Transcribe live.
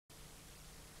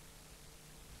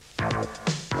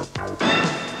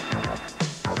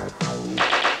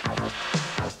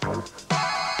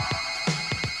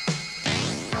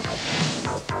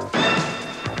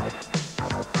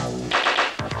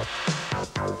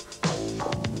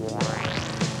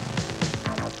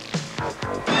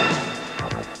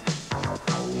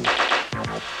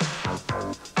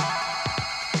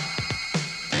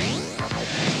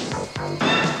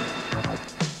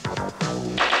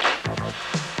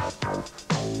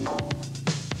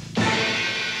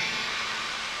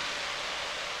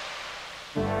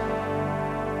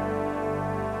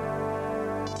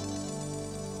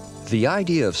The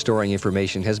idea of storing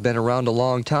information has been around a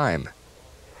long time.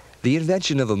 The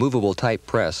invention of a movable type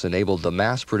press enabled the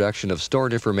mass production of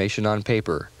stored information on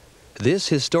paper. This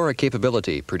historic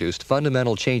capability produced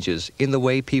fundamental changes in the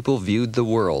way people viewed the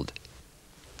world.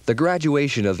 The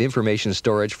graduation of information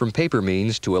storage from paper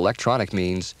means to electronic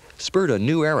means spurred a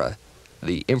new era,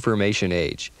 the information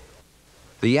age.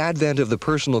 The advent of the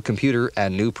personal computer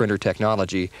and new printer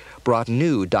technology brought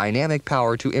new dynamic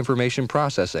power to information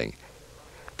processing.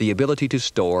 The ability to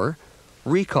store,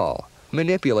 recall,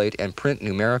 manipulate, and print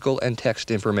numerical and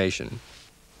text information.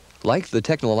 Like the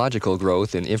technological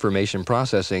growth in information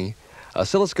processing,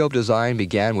 oscilloscope design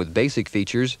began with basic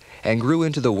features and grew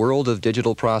into the world of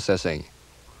digital processing.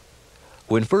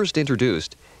 When first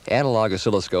introduced, analog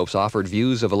oscilloscopes offered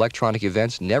views of electronic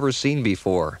events never seen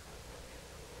before.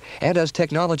 And as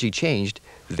technology changed,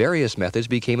 various methods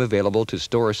became available to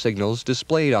store signals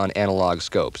displayed on analog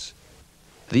scopes.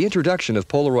 The introduction of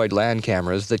Polaroid land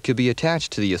cameras that could be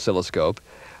attached to the oscilloscope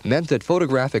meant that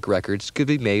photographic records could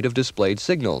be made of displayed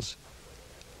signals.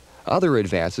 Other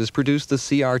advances produced the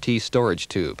CRT storage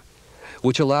tube,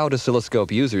 which allowed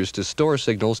oscilloscope users to store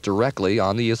signals directly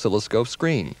on the oscilloscope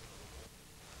screen.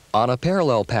 On a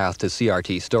parallel path to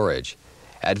CRT storage,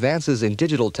 advances in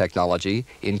digital technology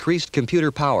increased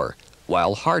computer power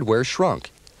while hardware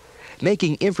shrunk,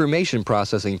 making information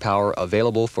processing power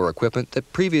available for equipment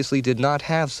that previously did not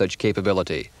have such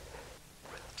capability.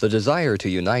 The desire to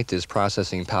unite this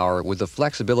processing power with the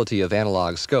flexibility of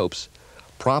analog scopes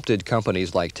prompted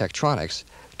companies like Tektronix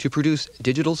to produce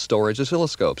digital storage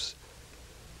oscilloscopes.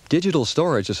 Digital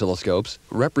storage oscilloscopes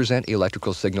represent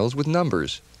electrical signals with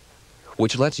numbers,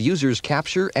 which lets users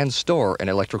capture and store an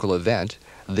electrical event,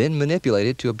 then manipulate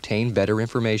it to obtain better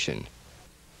information.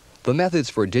 The methods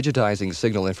for digitizing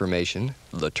signal information,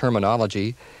 the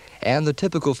terminology, and the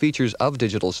typical features of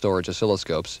digital storage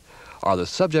oscilloscopes are the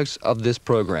subjects of this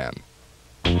program.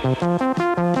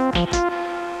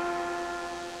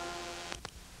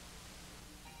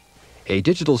 A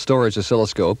digital storage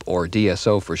oscilloscope, or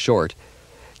DSO for short,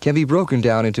 can be broken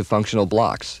down into functional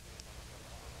blocks.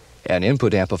 An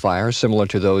input amplifier similar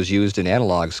to those used in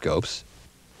analog scopes,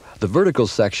 the vertical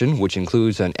section, which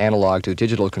includes an analog to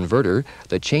digital converter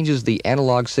that changes the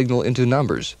analog signal into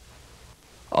numbers,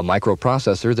 a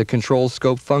microprocessor that controls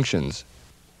scope functions,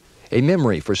 a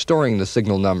memory for storing the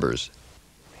signal numbers,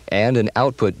 and an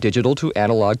output digital to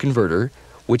analog converter,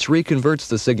 which reconverts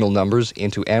the signal numbers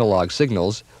into analog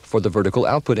signals for the vertical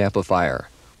output amplifier.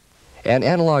 An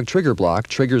analog trigger block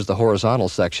triggers the horizontal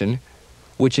section,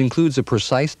 which includes a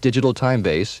precise digital time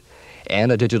base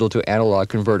and a digital to analog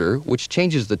converter, which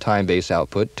changes the time base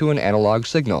output to an analog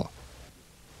signal.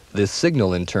 This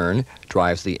signal, in turn,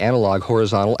 drives the analog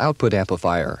horizontal output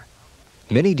amplifier.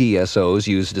 Many DSOs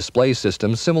use display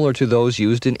systems similar to those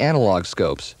used in analog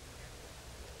scopes,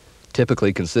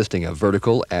 typically consisting of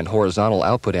vertical and horizontal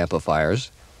output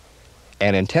amplifiers,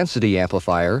 an intensity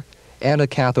amplifier, and a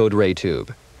cathode ray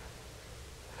tube.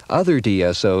 Other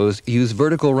DSOs use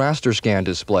vertical raster scan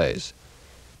displays.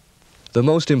 The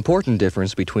most important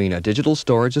difference between a digital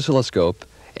storage oscilloscope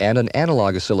and an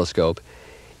analog oscilloscope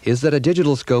is that a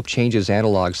digital scope changes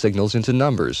analog signals into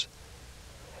numbers.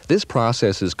 This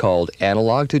process is called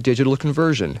analog to digital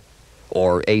conversion,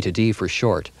 or A to D for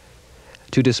short.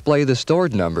 To display the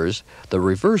stored numbers, the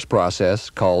reverse process,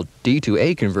 called D to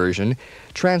A conversion,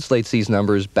 translates these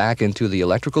numbers back into the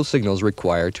electrical signals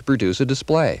required to produce a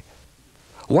display.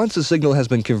 Once a signal has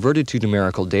been converted to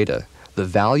numerical data, the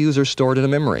values are stored in a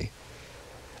memory.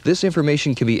 This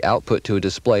information can be output to a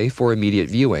display for immediate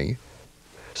viewing,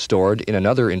 stored in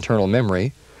another internal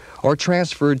memory, or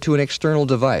transferred to an external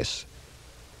device.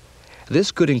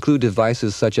 This could include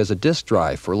devices such as a disk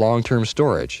drive for long-term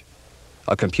storage,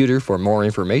 a computer for more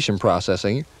information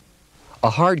processing, a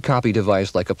hard copy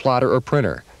device like a plotter or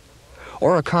printer,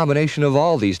 or a combination of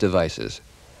all these devices.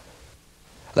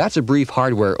 That's a brief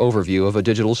hardware overview of a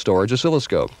digital storage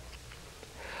oscilloscope.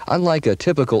 Unlike a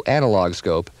typical analog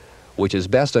scope, which is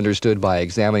best understood by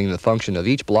examining the function of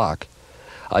each block,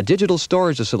 A digital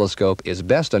storage oscilloscope is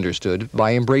best understood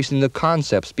by embracing the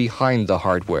concepts behind the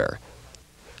hardware.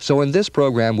 So in this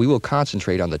program, we will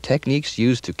concentrate on the techniques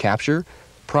used to capture,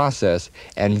 process,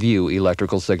 and view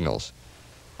electrical signals.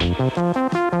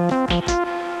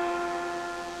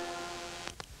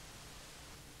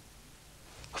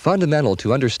 Fundamental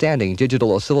to understanding digital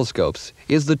oscilloscopes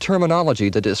is the terminology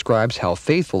that describes how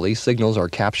faithfully signals are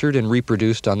captured and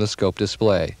reproduced on the scope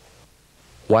display.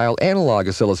 While analog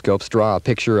oscilloscopes draw a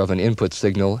picture of an input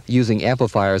signal using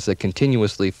amplifiers that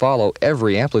continuously follow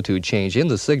every amplitude change in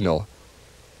the signal,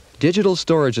 digital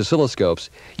storage oscilloscopes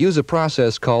use a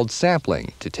process called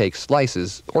sampling to take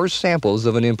slices or samples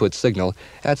of an input signal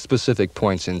at specific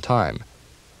points in time.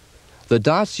 The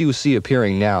dots you see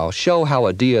appearing now show how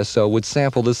a DSO would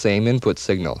sample the same input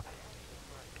signal.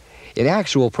 In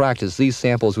actual practice, these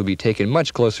samples would be taken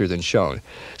much closer than shown,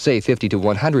 say 50 to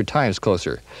 100 times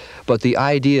closer, but the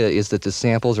idea is that the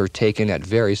samples are taken at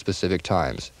very specific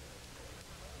times.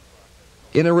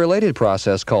 In a related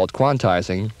process called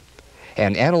quantizing,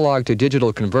 an analog to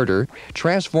digital converter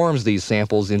transforms these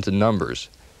samples into numbers.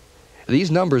 These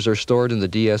numbers are stored in the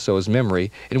DSO's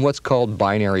memory in what's called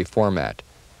binary format.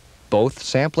 Both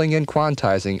sampling and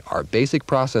quantizing are basic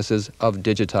processes of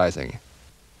digitizing.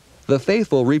 The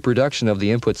faithful reproduction of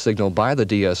the input signal by the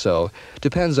DSO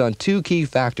depends on two key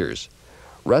factors: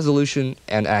 resolution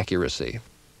and accuracy.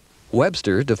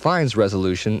 Webster defines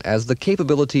resolution as the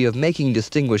capability of making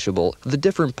distinguishable the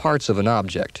different parts of an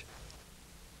object,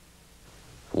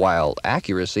 while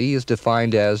accuracy is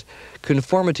defined as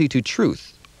conformity to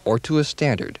truth, or to a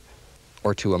standard,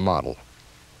 or to a model.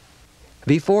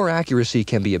 Before accuracy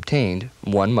can be obtained,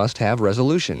 one must have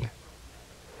resolution.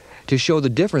 To show the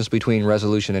difference between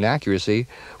resolution and accuracy,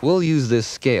 we'll use this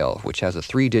scale, which has a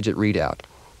 3-digit readout.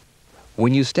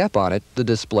 When you step on it, the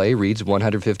display reads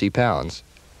 150 pounds.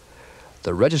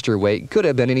 The register weight could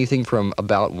have been anything from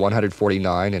about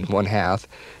 149 1/2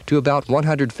 to about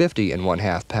 150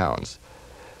 1/2 pounds.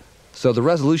 So the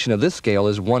resolution of this scale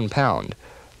is 1 pound,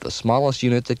 the smallest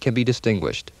unit that can be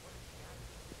distinguished.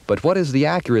 But what is the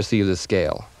accuracy of the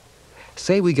scale?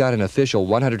 Say we got an official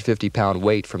 150-pound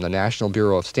weight from the National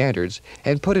Bureau of Standards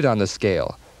and put it on the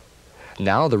scale.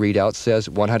 Now the readout says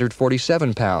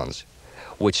 147 pounds,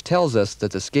 which tells us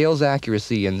that the scale's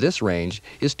accuracy in this range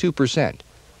is 2%,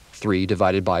 3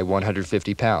 divided by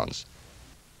 150 pounds.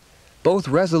 Both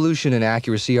resolution and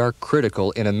accuracy are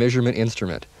critical in a measurement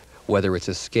instrument, whether it's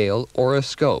a scale or a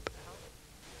scope.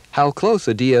 How close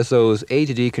a DSO's A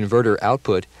to D converter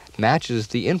output matches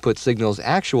the input signal's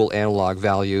actual analog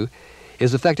value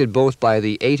is affected both by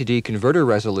the A to D converter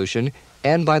resolution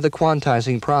and by the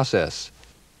quantizing process.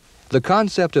 The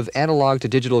concept of analog to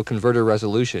digital converter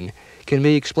resolution can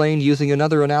be explained using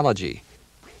another analogy.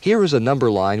 Here is a number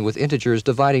line with integers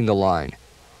dividing the line.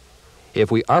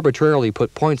 If we arbitrarily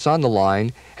put points on the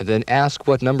line and then ask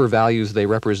what number values they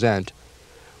represent,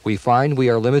 we find we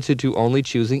are limited to only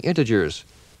choosing integers.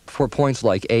 For points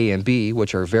like A and B,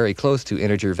 which are very close to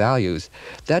integer values,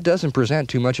 that doesn't present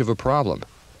too much of a problem.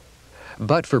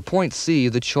 But for point C,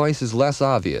 the choice is less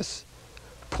obvious.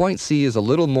 Point C is a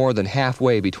little more than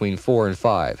halfway between 4 and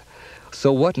 5.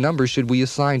 So what number should we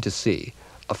assign to C,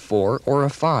 a 4 or a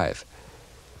 5?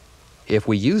 If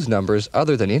we use numbers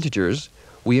other than integers,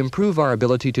 we improve our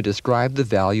ability to describe the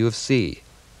value of C.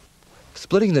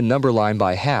 Splitting the number line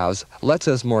by halves lets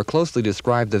us more closely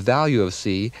describe the value of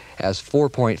C as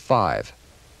 4.5.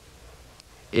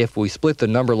 If we split the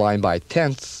number line by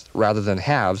tenths rather than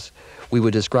halves, we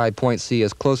would describe point C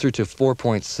as closer to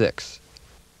 4.6.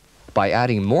 By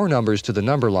adding more numbers to the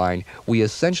number line, we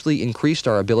essentially increased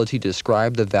our ability to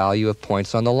describe the value of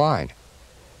points on the line.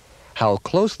 How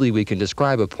closely we can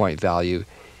describe a point value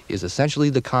is essentially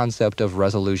the concept of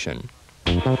resolution.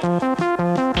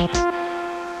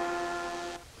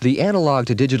 The analog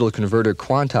to digital converter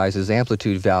quantizes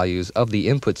amplitude values of the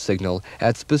input signal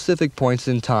at specific points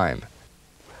in time.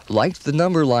 Like the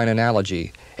number line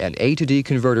analogy, an A to D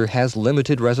converter has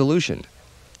limited resolution.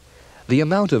 The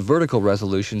amount of vertical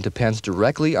resolution depends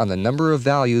directly on the number of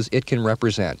values it can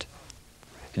represent.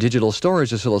 Digital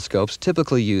storage oscilloscopes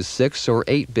typically use 6 or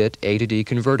 8-bit A to D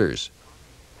converters.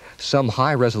 Some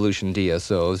high-resolution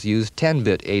DSOs use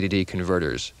 10-bit A to D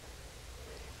converters.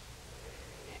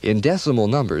 In decimal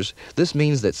numbers, this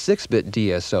means that 6-bit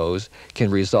DSOs can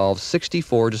resolve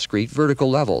 64 discrete vertical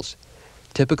levels,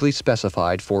 typically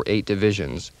specified for 8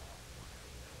 divisions.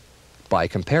 By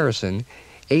comparison,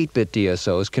 8-bit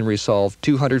DSOs can resolve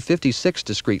 256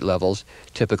 discrete levels,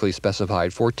 typically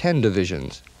specified for 10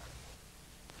 divisions.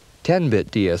 10-bit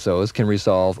DSOs can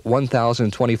resolve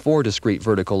 1,024 discrete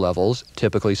vertical levels,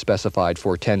 typically specified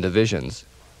for 10 divisions.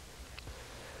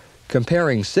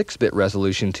 Comparing 6-bit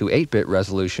resolution to 8-bit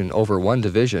resolution over one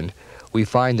division, we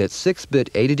find that 6-bit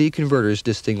A-to-D converters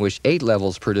distinguish 8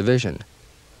 levels per division,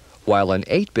 while an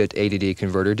 8-bit A-to-D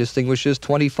converter distinguishes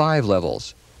 25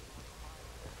 levels.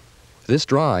 This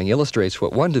drawing illustrates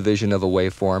what one division of a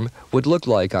waveform would look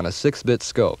like on a 6-bit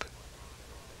scope.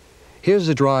 Here's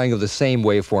a drawing of the same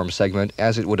waveform segment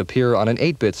as it would appear on an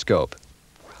 8-bit scope.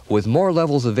 With more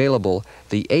levels available,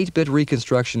 the 8-bit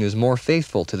reconstruction is more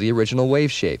faithful to the original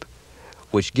wave shape,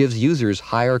 which gives users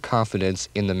higher confidence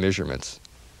in the measurements.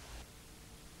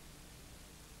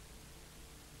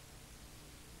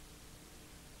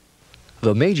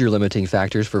 The major limiting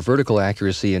factors for vertical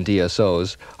accuracy in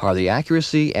DSOs are the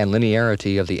accuracy and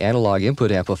linearity of the analog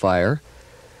input amplifier,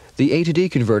 the A-to-D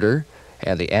converter,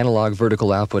 and the analog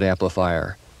vertical output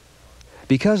amplifier.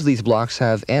 Because these blocks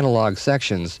have analog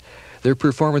sections, their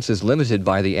performance is limited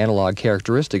by the analog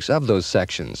characteristics of those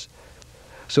sections.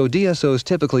 So DSOs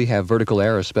typically have vertical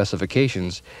error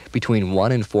specifications between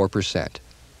 1 and 4%.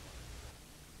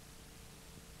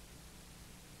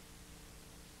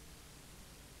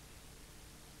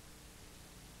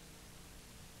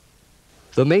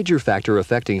 The major factor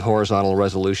affecting horizontal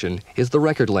resolution is the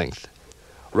record length.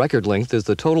 Record length is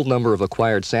the total number of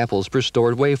acquired samples per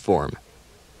stored waveform.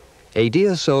 A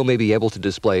DSO may be able to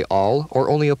display all or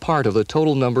only a part of the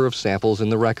total number of samples in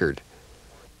the record.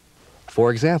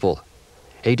 For example,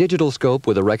 a digital scope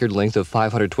with a record length of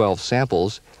 512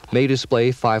 samples may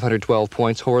display 512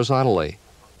 points horizontally.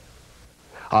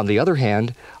 On the other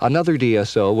hand, another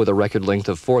DSO with a record length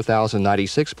of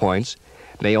 4,096 points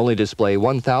may only display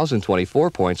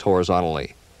 1,024 points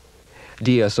horizontally.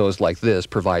 DSOs like this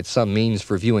provide some means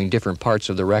for viewing different parts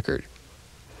of the record.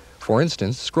 For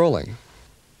instance, scrolling.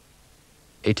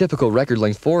 A typical record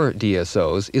length for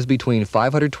DSOs is between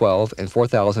 512 and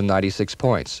 4,096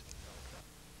 points.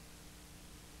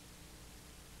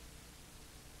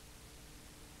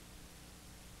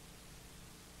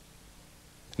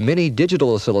 Many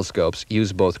digital oscilloscopes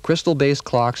use both crystal-based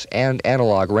clocks and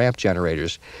analog ramp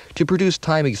generators to produce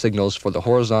timing signals for the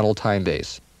horizontal time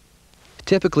base.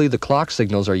 Typically, the clock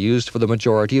signals are used for the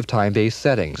majority of time-based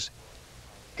settings.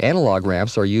 Analog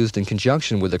ramps are used in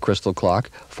conjunction with the crystal clock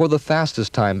for the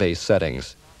fastest time-based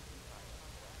settings.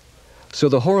 So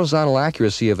the horizontal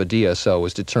accuracy of a DSO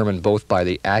is determined both by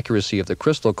the accuracy of the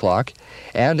crystal clock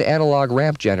and analog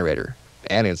ramp generator,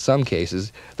 and in some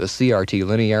cases, the CRT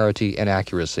linearity and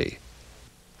accuracy.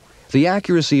 The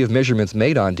accuracy of measurements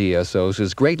made on DSOs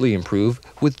is greatly improved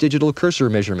with digital cursor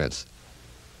measurements.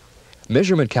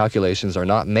 Measurement calculations are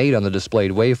not made on the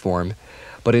displayed waveform,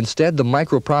 but instead the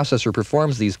microprocessor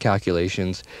performs these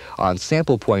calculations on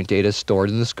sample point data stored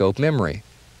in the scope memory.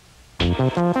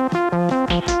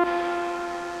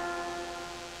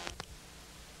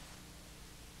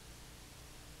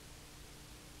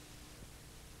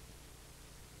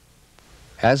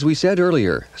 As we said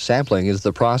earlier, sampling is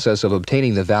the process of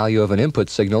obtaining the value of an input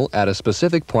signal at a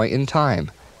specific point in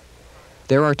time.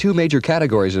 There are two major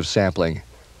categories of sampling: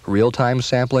 real-time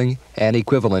sampling and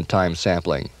equivalent time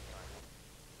sampling.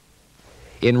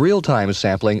 In real-time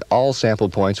sampling, all sample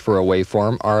points for a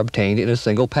waveform are obtained in a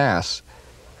single pass.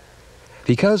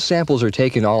 Because samples are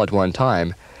taken all at one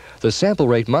time, the sample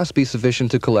rate must be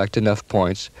sufficient to collect enough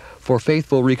points for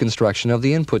faithful reconstruction of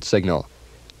the input signal.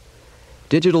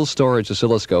 Digital storage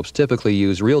oscilloscopes typically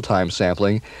use real-time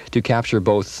sampling to capture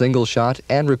both single-shot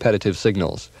and repetitive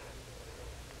signals.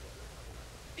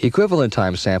 Equivalent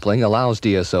time sampling allows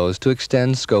DSOs to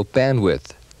extend scope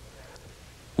bandwidth.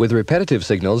 With repetitive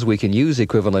signals, we can use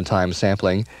equivalent time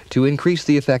sampling to increase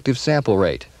the effective sample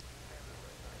rate.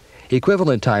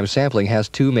 Equivalent time sampling has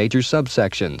two major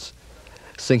subsections: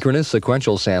 synchronous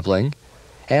sequential sampling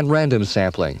and random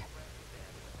sampling.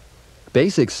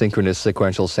 Basic synchronous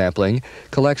sequential sampling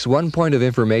collects one point of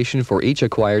information for each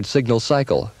acquired signal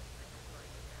cycle.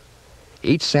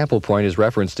 Each sample point is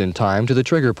referenced in time to the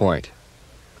trigger point,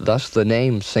 thus the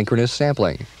name synchronous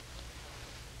sampling.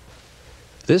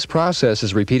 This process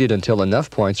is repeated until enough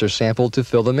points are sampled to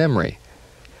fill the memory.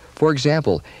 For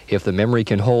example, if the memory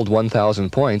can hold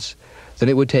 1,000 points, then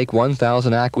it would take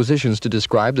 1,000 acquisitions to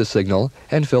describe the signal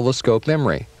and fill the scope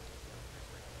memory.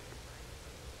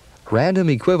 Random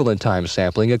equivalent time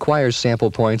sampling acquires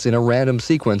sample points in a random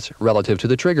sequence relative to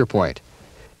the trigger point.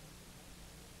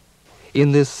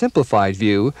 In this simplified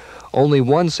view, only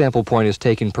one sample point is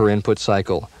taken per input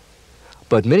cycle.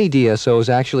 But many DSOs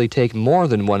actually take more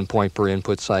than 1 point per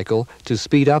input cycle to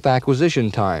speed up acquisition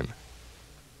time.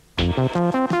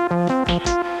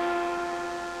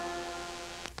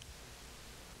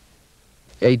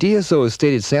 A DSO's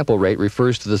stated sample rate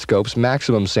refers to the scope's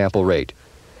maximum sample rate.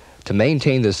 To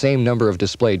maintain the same number of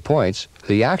displayed points,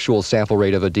 the actual sample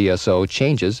rate of a DSO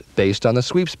changes based on the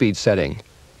sweep speed setting.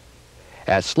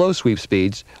 At slow sweep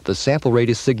speeds, the sample rate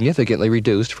is significantly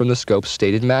reduced from the scope's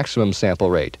stated maximum sample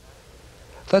rate.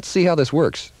 Let's see how this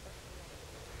works.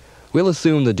 We'll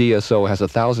assume the DSO has a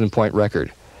 1,000-point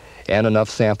record, and enough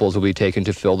samples will be taken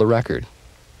to fill the record.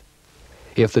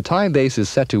 If the time base is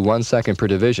set to 1 second per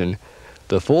division,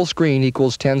 the full screen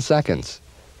equals 10 seconds.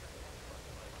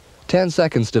 10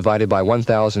 seconds divided by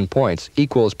 1,000 points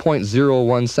equals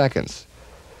 0.01 seconds.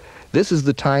 This is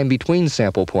the time between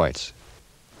sample points.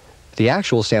 The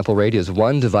actual sample rate is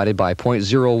 1 divided by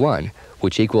 0.01,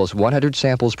 which equals 100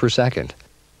 samples per second.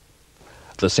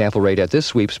 The sample rate at this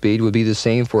sweep speed would be the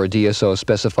same for a DSO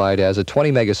specified as a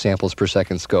 20 megasamples per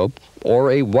second scope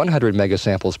or a 100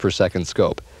 megasamples per second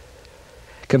scope.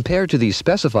 Compared to these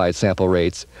specified sample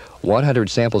rates, 100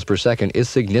 samples per second is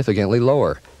significantly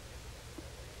lower.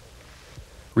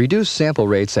 Reduced sample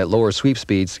rates at lower sweep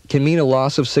speeds can mean a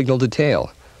loss of signal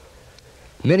detail.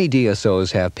 Many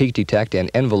DSOs have peak detect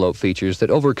and envelope features that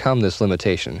overcome this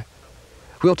limitation.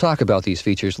 We'll talk about these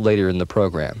features later in the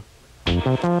program.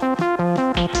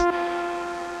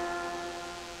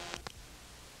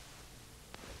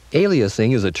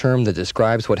 Aliasing is a term that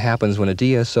describes what happens when a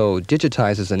DSO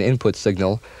digitizes an input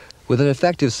signal with an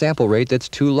effective sample rate that's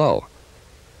too low.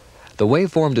 The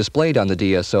waveform displayed on the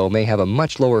DSO may have a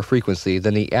much lower frequency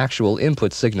than the actual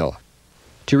input signal.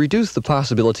 To reduce the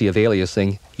possibility of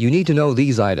aliasing, you need to know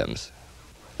these items.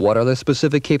 What are the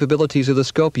specific capabilities of the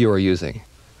scope you are using?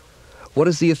 What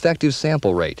is the effective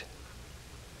sample rate?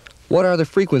 What are the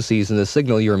frequencies in the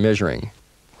signal you're measuring?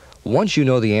 Once you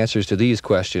know the answers to these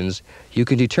questions, you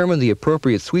can determine the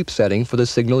appropriate sweep setting for the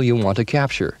signal you want to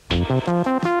capture.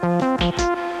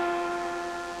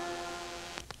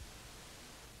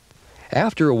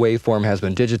 After a waveform has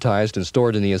been digitized and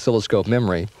stored in the oscilloscope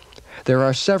memory, there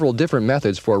are several different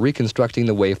methods for reconstructing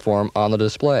the waveform on the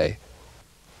display.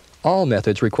 All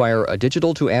methods require a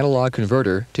digital to analog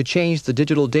converter to change the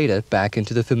digital data back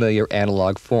into the familiar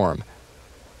analog form.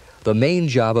 The main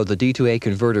job of the D2A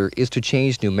converter is to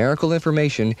change numerical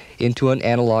information into an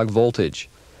analog voltage.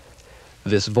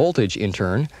 This voltage, in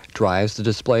turn, drives the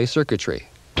display circuitry.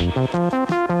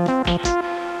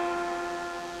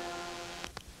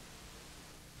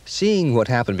 Seeing what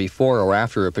happened before or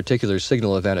after a particular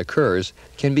signal event occurs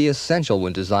can be essential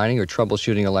when designing or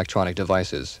troubleshooting electronic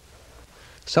devices.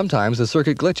 Sometimes the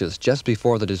circuit glitches just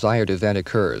before the desired event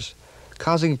occurs,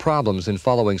 causing problems in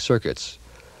following circuits.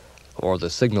 Or the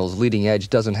signal's leading edge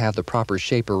doesn't have the proper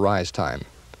shape or rise time.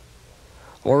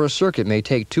 Or a circuit may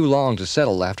take too long to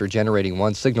settle after generating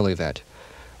one signal event,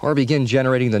 or begin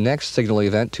generating the next signal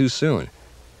event too soon.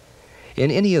 In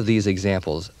any of these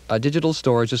examples, a digital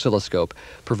storage oscilloscope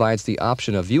provides the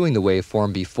option of viewing the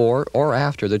waveform before or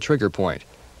after the trigger point.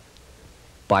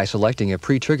 By selecting a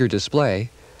pre-trigger display,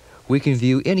 we can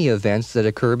view any events that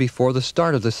occur before the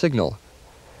start of the signal,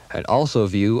 and also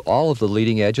view all of the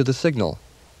leading edge of the signal.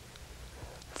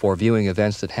 For viewing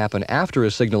events that happen after a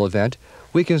signal event,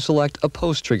 we can select a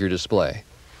post-trigger display.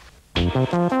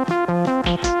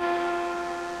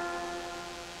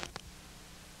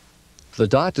 The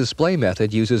dot display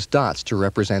method uses dots to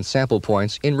represent sample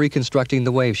points in reconstructing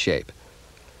the wave shape.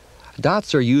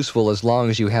 Dots are useful as long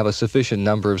as you have a sufficient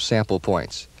number of sample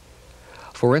points.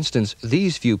 For instance,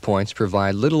 these few points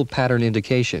provide little pattern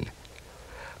indication.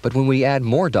 But when we add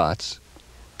more dots,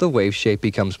 the wave shape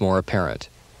becomes more apparent.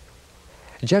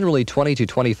 Generally, 20 to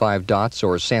 25 dots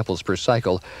or samples per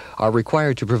cycle are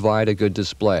required to provide a good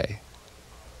display.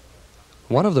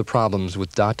 One of the problems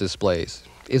with dot displays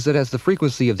is that as the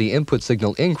frequency of the input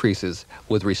signal increases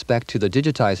with respect to the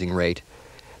digitizing rate,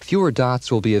 fewer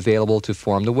dots will be available to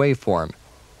form the waveform.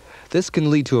 This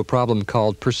can lead to a problem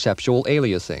called perceptual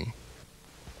aliasing.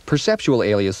 Perceptual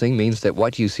aliasing means that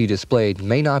what you see displayed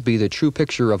may not be the true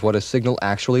picture of what a signal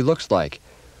actually looks like.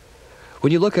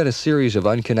 When you look at a series of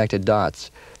unconnected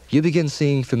dots, you begin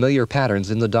seeing familiar patterns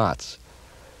in the dots.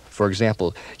 For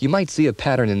example, you might see a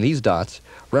pattern in these dots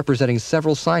representing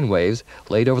several sine waves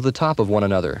laid over the top of one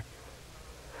another.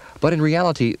 But in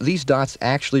reality, these dots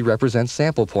actually represent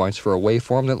sample points for a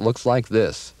waveform that looks like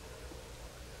this.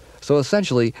 So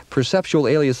essentially, perceptual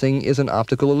aliasing is an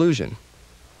optical illusion.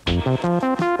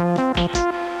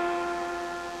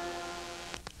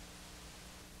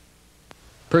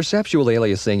 Perceptual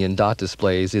aliasing in dot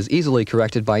displays is easily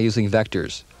corrected by using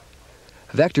vectors.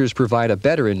 Vectors provide a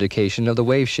better indication of the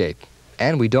wave shape,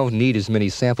 and we don't need as many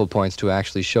sample points to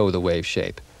actually show the wave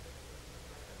shape.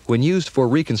 When used for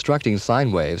reconstructing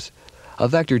sine waves, a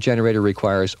vector generator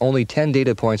requires only 10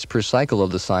 data points per cycle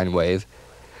of the sine wave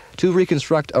to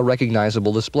reconstruct a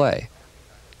recognizable display.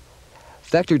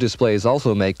 Vector displays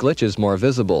also make glitches more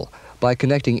visible by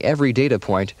connecting every data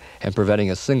point and preventing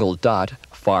a single dot,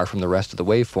 far from the rest of the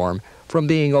waveform, from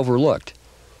being overlooked.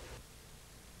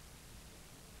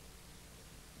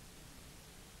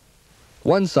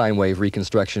 One sine wave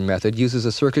reconstruction method uses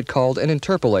a circuit called an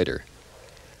interpolator.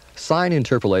 Sine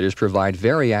interpolators provide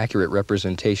very accurate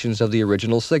representations of the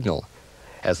original signal,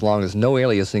 as long as no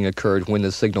aliasing occurred when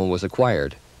the signal was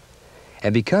acquired.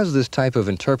 And because this type of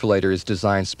interpolator is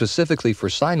designed specifically for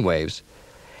sine waves,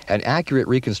 an accurate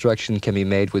reconstruction can be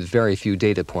made with very few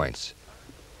data points.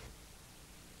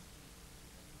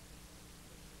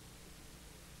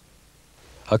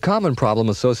 A common problem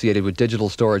associated with digital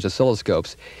storage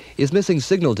oscilloscopes is missing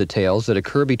signal details that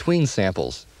occur between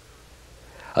samples.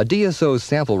 A DSO's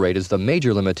sample rate is the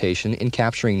major limitation in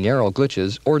capturing narrow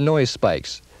glitches or noise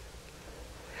spikes.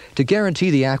 To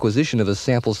guarantee the acquisition of a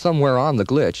sample somewhere on the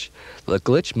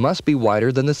glitch must be wider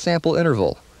than the sample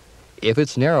interval. If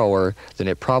it's narrower, then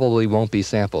it probably won't be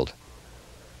sampled.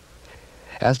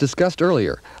 As discussed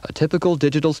earlier, a typical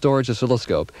digital storage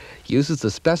oscilloscope uses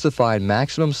the specified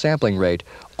maximum sampling rate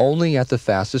only at the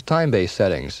fastest time-based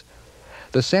settings.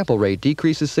 The sample rate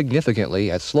decreases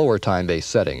significantly at slower time-based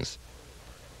settings.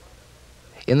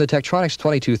 In the Tektronix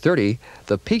 2230,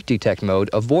 the peak detect mode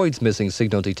avoids missing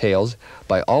signal details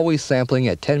by always sampling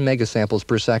at 10 megasamples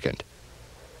per second.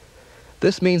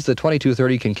 This means the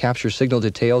 2230 can capture signal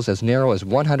details as narrow as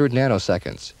 100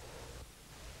 nanoseconds.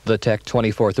 The Tech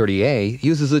 2430A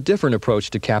uses a different approach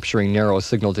to capturing narrow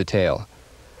signal detail.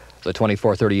 The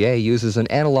 2430A uses an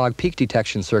analog peak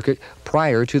detection circuit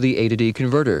prior to the A-to-D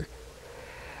converter.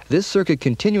 This circuit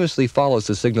continuously follows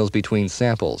the signals between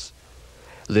samples.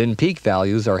 Then peak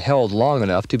values are held long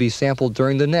enough to be sampled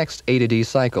during the next A-to-D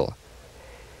cycle.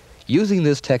 Using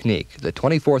this technique, the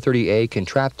 2430A can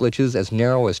trap glitches as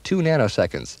narrow as 2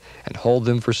 nanoseconds and hold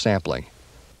them for sampling.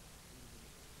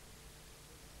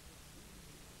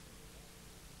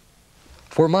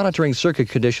 For monitoring circuit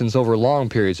conditions over long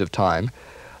periods of time,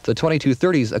 the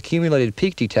 2230's accumulated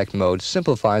peak detect mode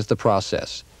simplifies the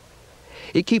process.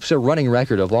 It keeps a running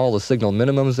record of all the signal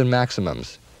minimums and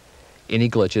maximums. Any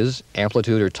glitches,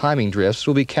 amplitude, or timing drifts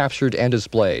will be captured and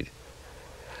displayed.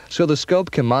 So the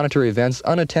scope can monitor events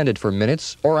unattended for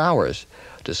minutes or hours,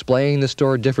 displaying the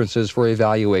stored differences for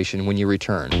evaluation when you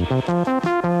return.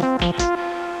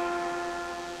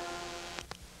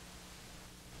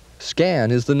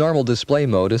 Scan is the normal display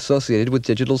mode associated with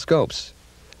digital scopes.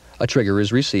 A trigger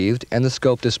is received and the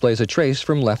scope displays a trace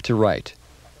from left to right.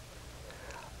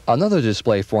 Another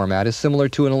display format is similar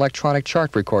to an electronic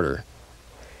chart recorder.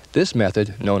 This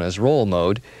method, known as roll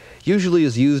mode, usually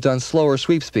is used on slower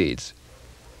sweep speeds.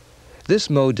 This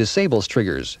mode disables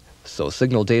triggers, so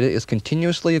signal data is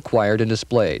continuously acquired and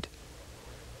displayed.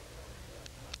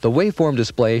 The waveform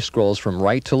display scrolls from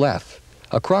right to left,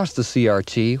 across the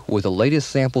CRT with the latest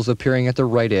samples appearing at the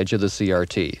right edge of the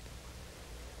CRT.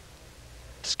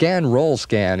 Scan-roll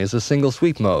scan is a single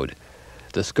sweep mode.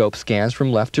 The scope scans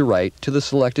from left to right to the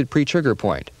selected pre-trigger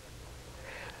point.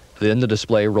 Then the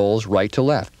display rolls right to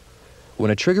left. When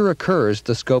a trigger occurs,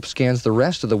 the scope scans the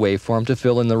rest of the waveform to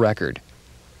fill in the record.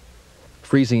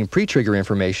 Freezing pre-trigger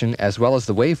information as well as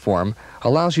the waveform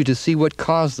allows you to see what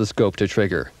caused the scope to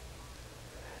trigger.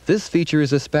 This feature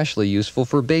is especially useful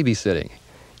for babysitting.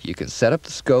 You can set up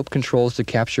the scope controls to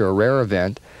capture a rare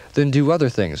event, then do other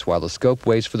things while the scope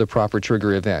waits for the proper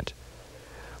trigger event.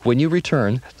 When you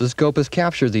return, the scope has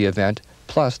captured the event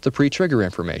plus the pre-trigger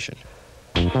information.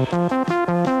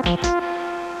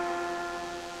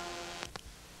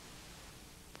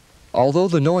 Although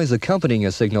the noise accompanying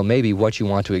a signal may be what you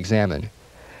want to examine,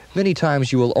 many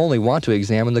times you will only want to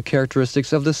examine the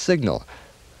characteristics of the signal.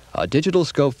 A digital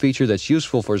scope feature that's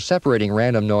useful for separating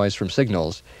random noise from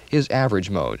signals is average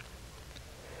mode.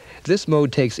 This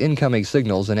mode takes incoming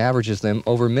signals and averages them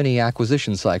over many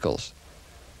acquisition cycles.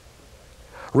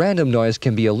 Random noise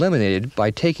can be eliminated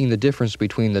by taking the difference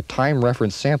between the time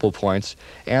reference sample points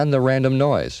and the random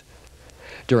noise.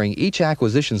 During each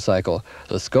acquisition cycle,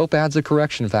 the scope adds a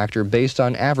correction factor based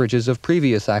on averages of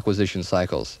previous acquisition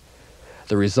cycles.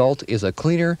 The result is a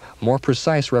cleaner, more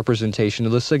precise representation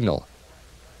of the signal.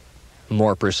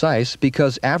 More precise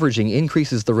because averaging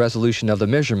increases the resolution of the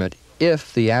measurement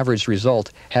if the average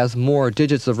result has more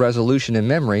digits of resolution in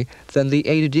memory than the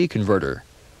A-to-D converter.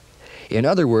 In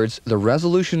other words, the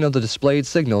resolution of the displayed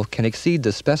signal can exceed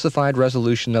the specified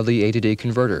resolution of the A-to-D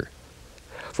converter.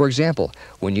 For example,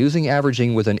 when using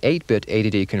averaging with an 8-bit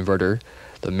A-to-D converter,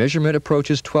 the measurement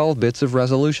approaches 12 bits of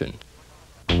resolution.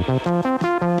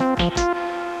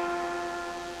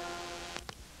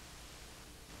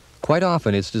 Quite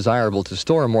often it's desirable to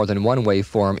store more than one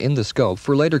waveform in the scope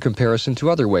for later comparison to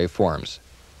other waveforms.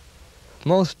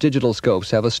 Most digital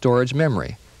scopes have a storage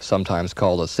memory, sometimes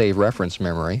called a save reference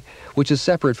memory, which is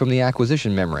separate from the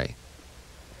acquisition memory.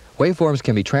 Waveforms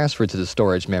can be transferred to the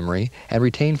storage memory and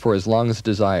retained for as long as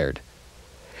desired.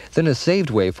 Then a saved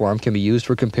waveform can be used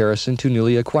for comparison to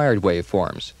newly acquired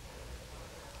waveforms.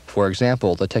 For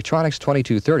example, the Tektronix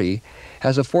 2230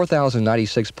 has a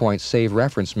 4096-point save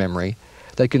reference memory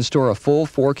that can store a full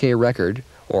 4K record,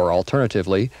 or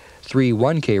alternatively, 3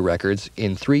 1K records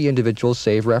in 3 individual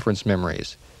save reference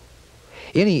memories.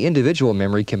 Any individual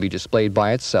memory can be displayed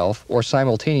by itself or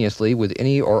simultaneously with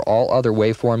any or all other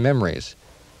waveform memories.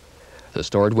 The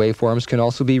stored waveforms can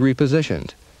also be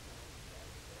repositioned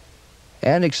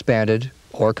and expanded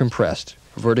or compressed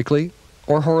vertically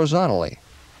or horizontally.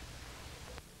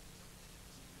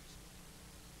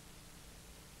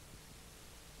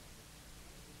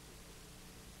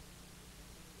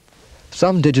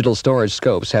 Some digital storage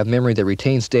scopes have memory that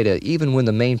retains data even when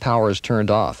the main power is turned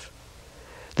off.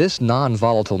 This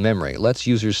non-volatile memory lets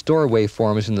users store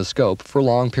waveforms in the scope for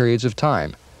long periods of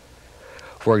time.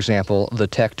 For example, the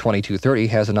Tech 2230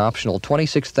 has an optional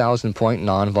 26,000-point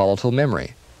non-volatile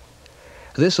memory.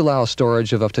 This allows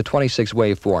storage of up to 26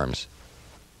 waveforms.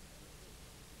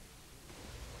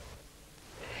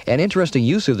 An interesting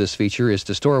use of this feature is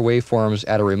to store waveforms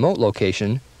at a remote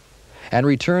location and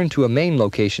return to a main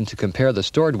location to compare the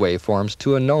stored waveforms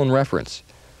to a known reference.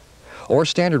 Or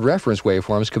standard reference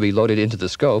waveforms could be loaded into the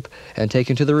scope and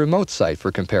taken to the remote site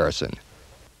for comparison.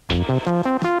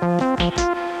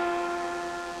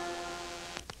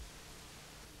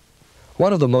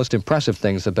 One of the most impressive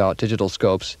things about digital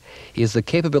scopes is the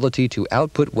capability to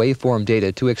output waveform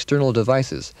data to external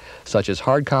devices, such as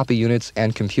hard copy units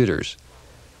and computers.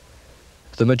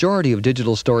 The majority of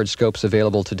digital storage scopes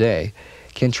available today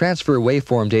can transfer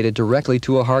waveform data directly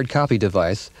to a hard copy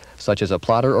device, such as a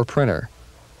plotter or printer.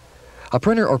 A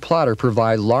printer or plotter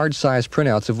provide large-size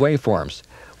printouts of waveforms,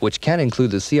 which can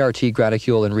include the CRT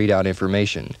graticule and readout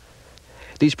information.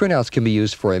 These printouts can be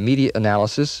used for immediate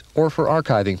analysis or for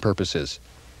archiving purposes.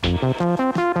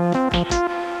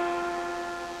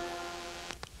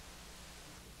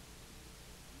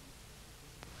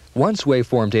 Once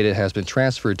waveform data has been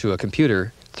transferred to a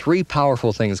computer, 3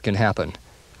 powerful things can happen.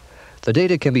 The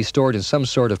data can be stored in some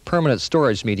sort of permanent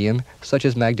storage medium, such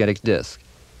as magnetic disk.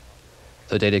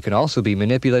 The data can also be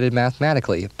manipulated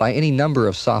mathematically by any number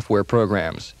of software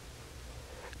programs.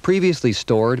 Previously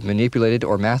stored, manipulated,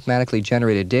 or mathematically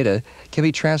generated data can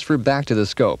be transferred back to the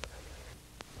scope.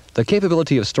 The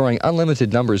capability of storing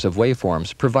unlimited numbers of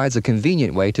waveforms provides a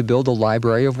convenient way to build a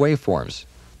library of waveforms.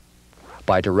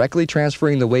 By directly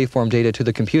transferring the waveform data to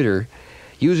the computer,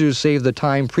 users save the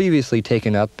time previously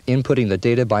taken up inputting the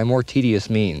data by more tedious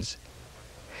means.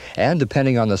 And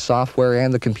depending on the software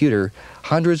and the computer,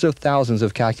 hundreds of thousands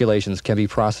of calculations can be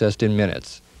processed in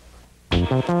minutes.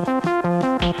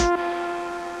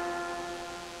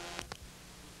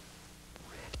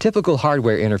 Typical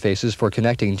hardware interfaces for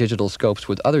connecting digital scopes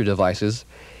with other devices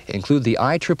include the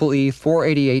IEEE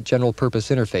 488 General Purpose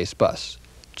Interface Bus,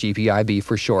 GPIB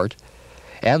for short,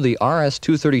 and the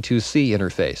RS-232C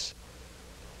interface.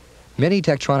 Many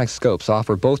Tektronix scopes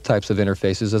offer both types of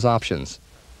interfaces as options.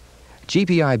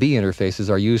 GPIB interfaces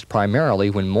are used primarily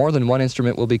when more than one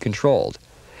instrument will be controlled,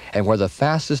 and where the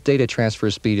fastest data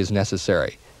transfer speed is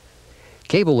necessary.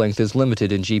 Cable length is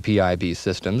limited in GPIB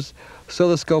systems, so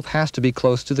the scope has to be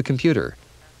close to the computer.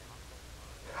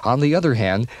 On the other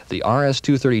hand, the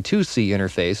RS-232C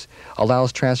interface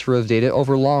allows transfer of data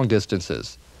over long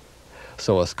distances.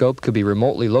 So a scope could be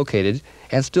remotely located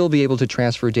and still be able to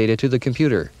transfer data to the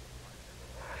computer.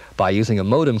 By using a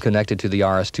modem connected to the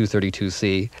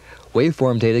RS-232C,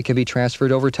 waveform data can be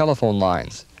transferred over telephone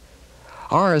lines.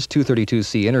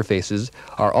 RS-232C interfaces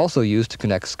are also used to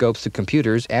connect scopes to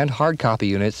computers and hard copy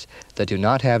units that do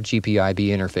not have GPIB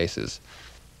interfaces.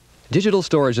 Digital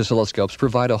storage oscilloscopes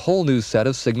provide a whole new set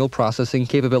of signal processing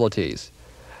capabilities.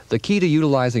 The key to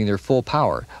utilizing their full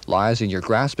power lies in your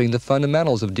grasping the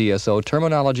fundamentals of DSO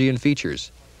terminology and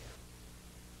features.